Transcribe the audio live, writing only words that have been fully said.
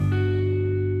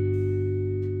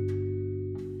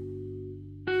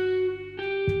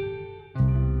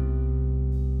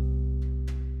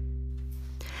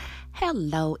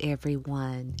Hello,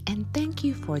 everyone, and thank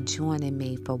you for joining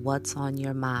me for What's on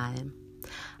Your Mind.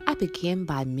 I begin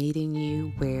by meeting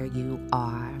you where you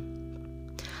are.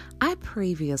 I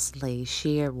previously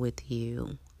shared with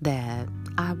you that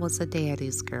I was a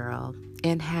daddy's girl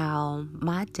and how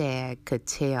my dad could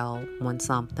tell when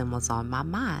something was on my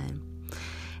mind.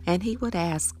 And he would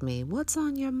ask me, "What's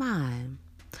on your mind?"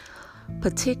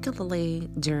 Particularly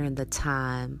during the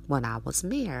time when I was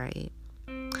married.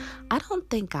 I don't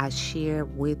think I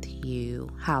shared with you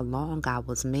how long I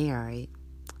was married,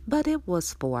 but it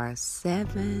was for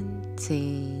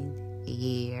 17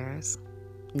 years.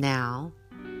 Now,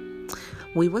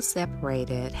 we were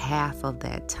separated half of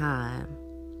that time.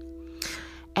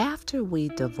 After we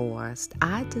divorced,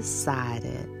 I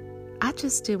decided I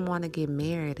just didn't want to get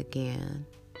married again.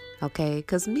 Okay,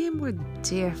 because men were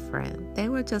different. They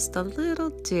were just a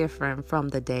little different from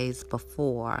the days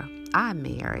before I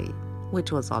married,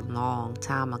 which was a long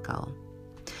time ago.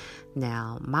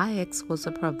 Now, my ex was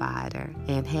a provider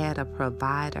and had a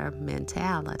provider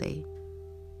mentality.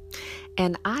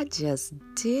 And I just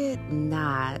did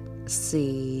not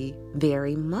see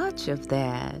very much of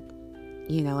that,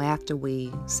 after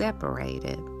we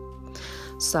separated.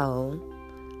 So,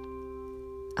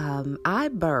 I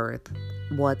birthed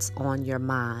What's on Your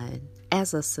Mind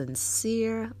as a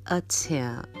sincere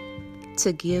attempt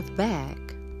to give back.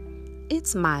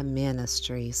 It's my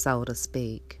ministry, so to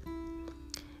speak.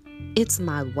 It's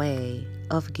my way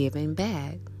of giving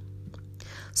back.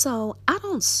 So I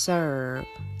don't serve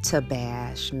to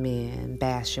bash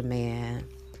a man,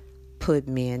 put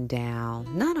men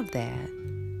down, none of that.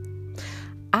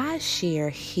 I share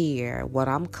here what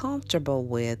I'm comfortable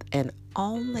with and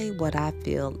only what I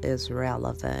feel is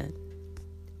relevant.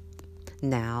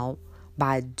 Now,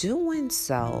 by doing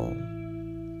so,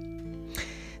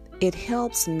 it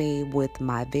helps me with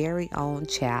my very own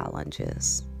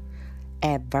challenges,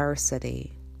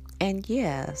 adversity, and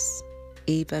yes,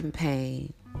 even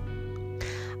pain.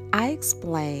 I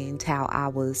explained how I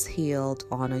was healed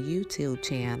on a YouTube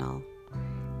channel.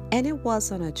 And it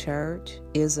wasn't a church,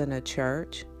 isn't a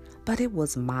church, but it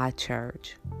was my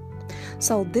church.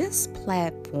 So this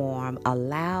platform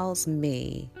allows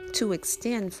me to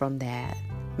extend from that,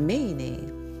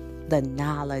 meaning the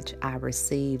knowledge I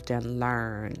received and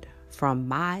learned from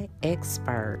my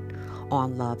expert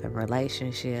on love and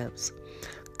relationships,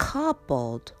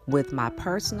 coupled with my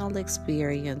personal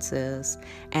experiences,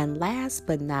 and last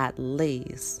but not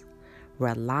least,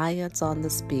 reliance on the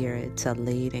Spirit to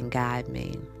lead and guide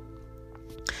me.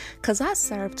 Because I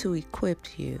serve to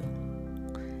equip you.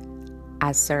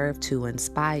 I serve to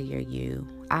inspire you.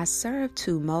 I serve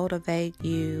to motivate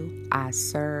you. I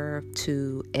serve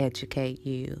to educate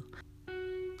you.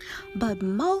 But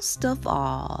most of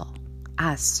all,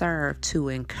 I serve to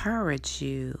encourage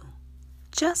you,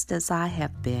 just as I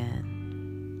have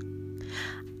been.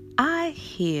 I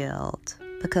healed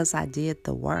because I did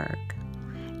the work,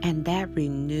 and that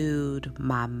renewed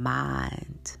my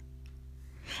mind.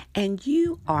 And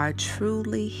you are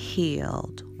truly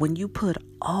healed when you put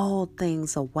all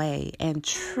things away and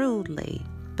truly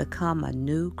become a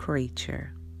new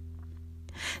creature.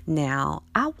 Now,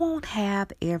 I won't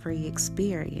have every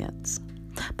experience,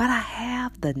 but I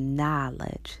have the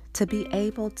knowledge to be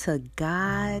able to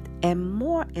guide, and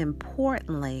more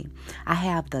importantly, I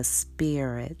have the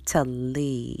Spirit to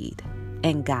lead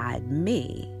and guide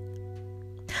me.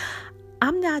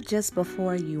 I'm not just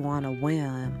before you on a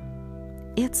whim.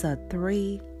 It's a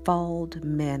threefold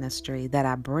ministry that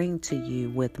I bring to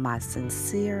you with my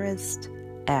sincerest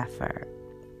effort.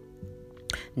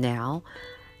 Now,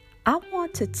 I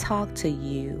want to talk to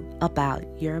you about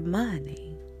your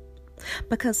money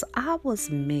because I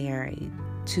was married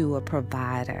to a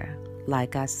provider,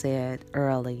 like I said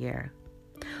earlier,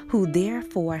 who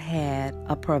therefore had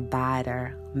a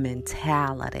provider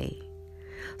mentality.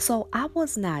 So I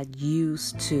was not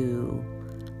used to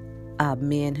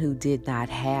men who did not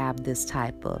have this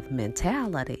type of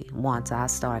mentality once I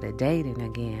started dating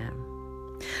again.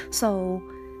 So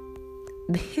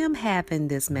him having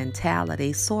this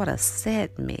mentality sort of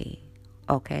set me,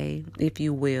 okay, if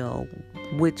you will,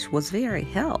 which was very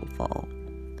helpful.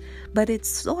 But it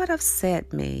sort of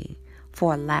set me,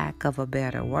 for lack of a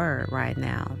better word right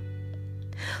now.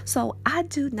 So I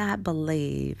do not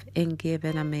believe in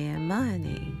giving a man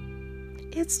money.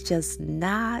 It's just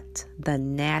not the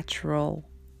natural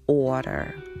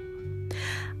order.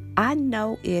 I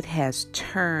know it has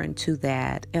turned to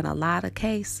that in a lot of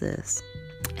cases,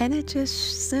 and it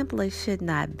just simply should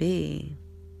not be.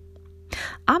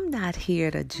 I'm not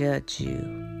here to judge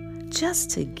you, just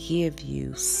to give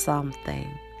you something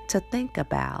to think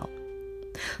about.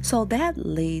 So that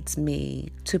leads me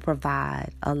to provide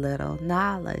a little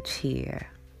knowledge here,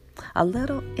 a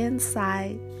little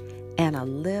insight, and a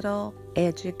little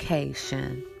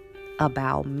education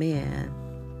about men.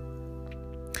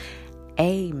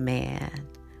 A man,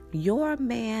 your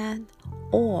man,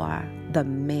 or the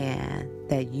man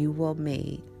that you will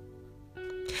meet.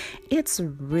 It's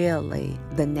really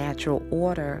the natural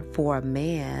order for a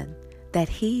man that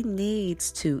he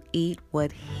needs to eat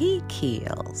what he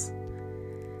kills.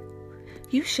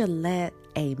 You should let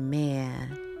a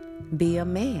man be a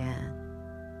man.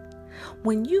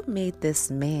 When you meet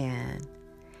this man,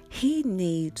 he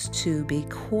needs to be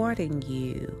courting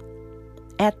you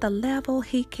at the level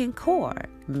he can court,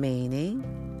 meaning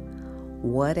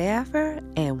whatever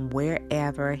and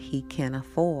wherever he can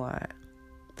afford.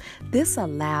 This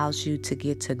allows you to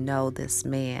get to know this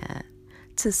man,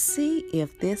 to see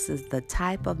if this is the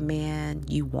type of man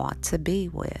you want to be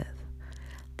with.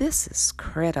 This is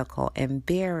critical and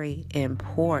very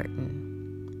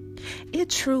important. It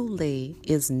truly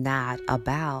is not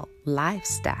about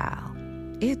lifestyle.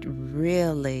 It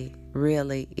really,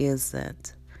 really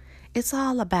isn't. It's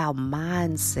all about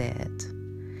mindset.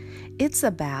 It's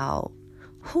about,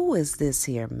 who is this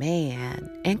here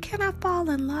man, and can I fall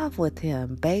in love with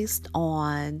him based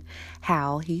on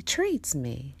how he treats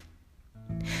me?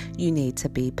 You need to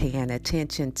be paying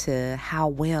attention to how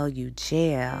well you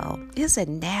gel. Is it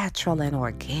natural and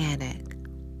organic?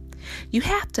 You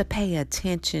have to pay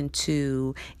attention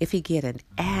to if he get an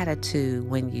attitude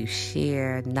when you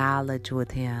share knowledge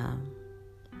with him.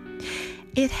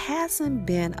 It hasn't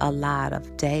been a lot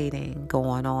of dating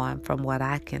going on from what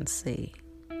I can see.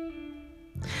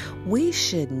 We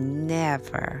should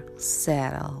never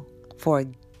settle for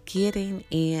getting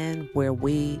in where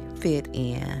we fit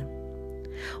in.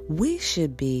 We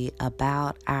should be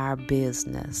about our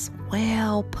business,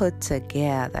 well put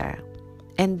together.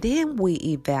 And then we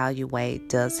evaluate,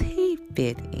 does he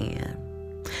fit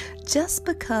in? Just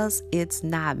because it's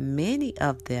not many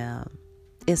of them,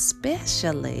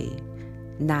 especially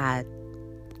not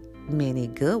many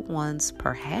good ones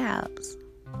perhaps,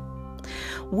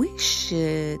 we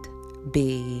should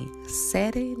be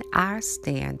setting our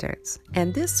standards,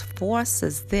 and this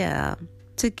forces them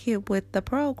to get with the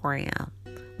program,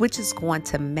 which is going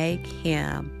to make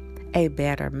him a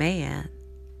better man.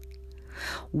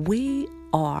 We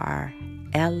are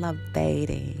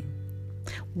elevating.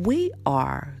 We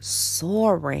are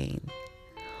soaring.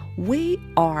 We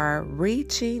are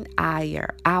reaching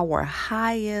our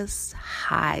highest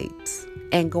heights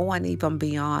and going even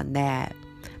beyond that,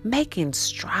 making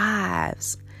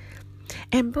strides.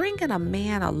 And bringing a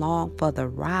man along for the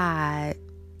ride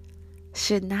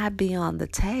should not be on the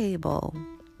table.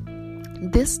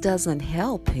 This doesn't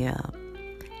help him.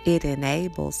 It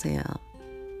enables him.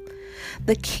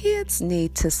 The kids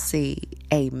need to see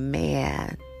a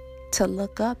man to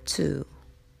look up to.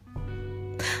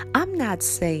 I'm not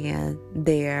saying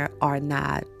there are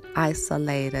not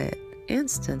isolated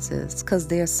instances, because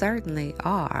there certainly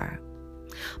are.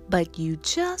 But you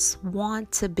just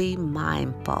want to be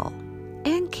mindful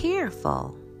and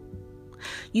careful.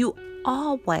 You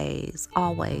always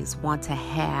want to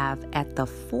have at the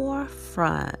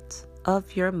forefront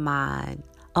of your mind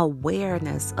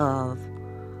awareness of,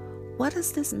 what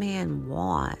does this man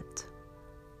want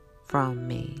from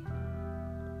me?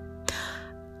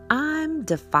 I'm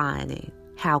defining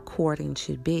how courting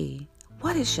should be,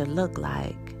 what it should look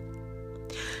like.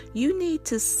 You need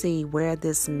to see where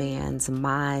this man's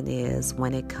mind is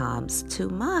when it comes to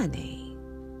money.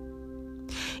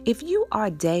 If you are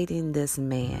dating this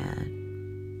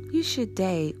man, you should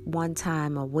date one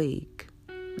time a week.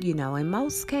 In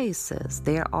most cases,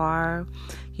 there are,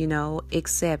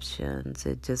 exceptions.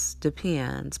 It just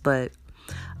depends. But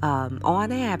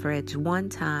on average, one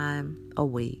time a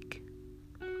week.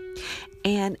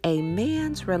 And a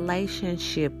man's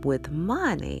relationship with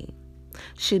money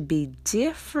should be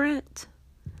different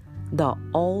the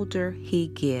older he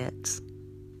gets.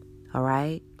 All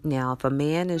right? Now, if a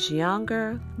man is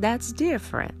younger, that's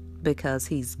different because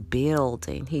he's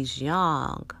building. He's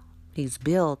young. He's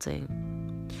building.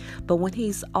 But when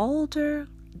he's older,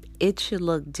 it should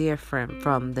look different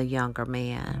from the younger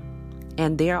man.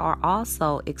 And there are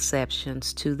also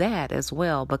exceptions to that as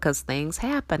well, because things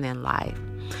happen in life.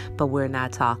 But we're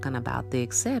not talking about the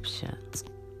exceptions.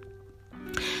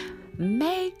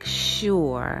 Make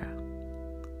sure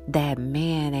that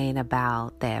man ain't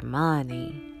about that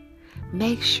money.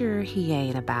 Make sure he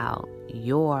ain't about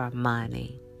your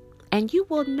money. And you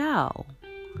will know.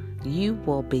 You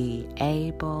will be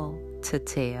able to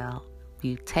tell.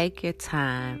 You take your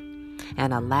time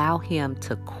and allow him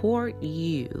to court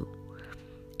you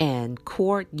and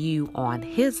court you on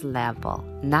his level,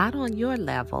 not on your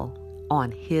level,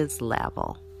 on his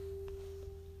level.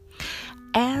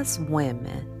 As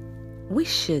women, we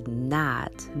should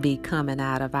not be coming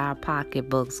out of our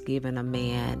pocketbooks giving a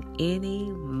man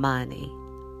any money.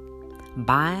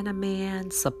 Buying a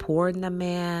man, supporting a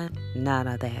man, none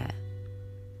of that.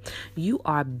 You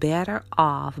are better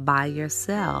off by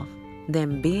yourself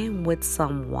than being with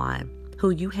someone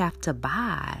who you have to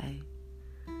buy.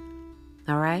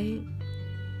 All right?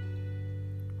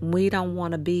 We don't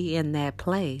want to be in that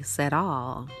place at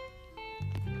all.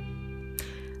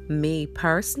 Me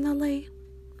personally,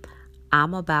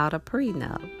 I'm about a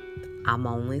prenup. I'm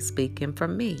only speaking for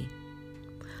me.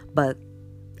 But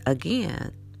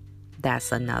again,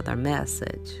 that's another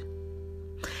message.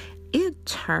 It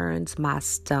turns my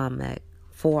stomach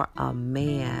for a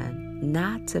man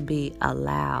not to be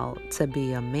allowed to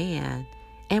be a man,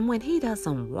 and when he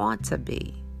doesn't want to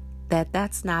be,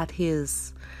 that's not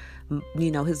his,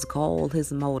 his goal,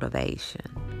 his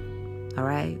motivation. All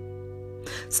right?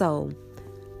 So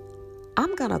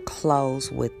I'm going to close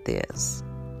with this.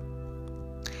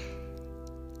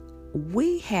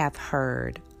 We have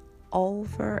heard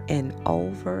over and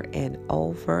over and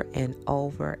over and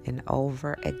over and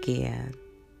over again,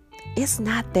 it's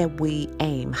not that we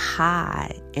aim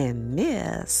high and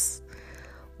miss.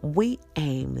 We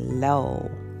aim low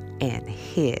and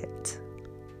hit.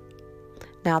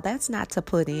 Now, that's not to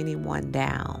put anyone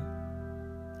down.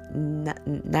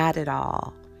 Not at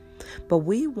all. But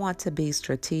we want to be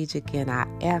strategic in our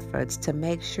efforts to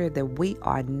make sure that we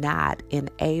are not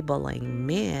enabling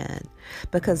men,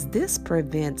 because this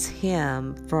prevents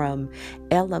him from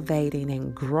elevating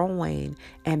and growing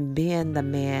and being the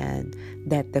man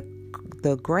that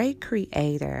the great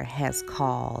Creator has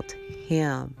called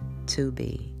him to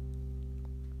be.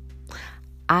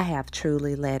 I have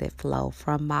truly let it flow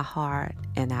from my heart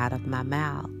and out of my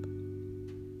mouth.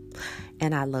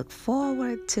 And I look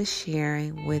forward to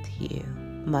sharing with you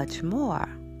much more,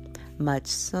 much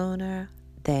sooner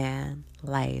than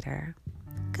later.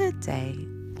 Good day.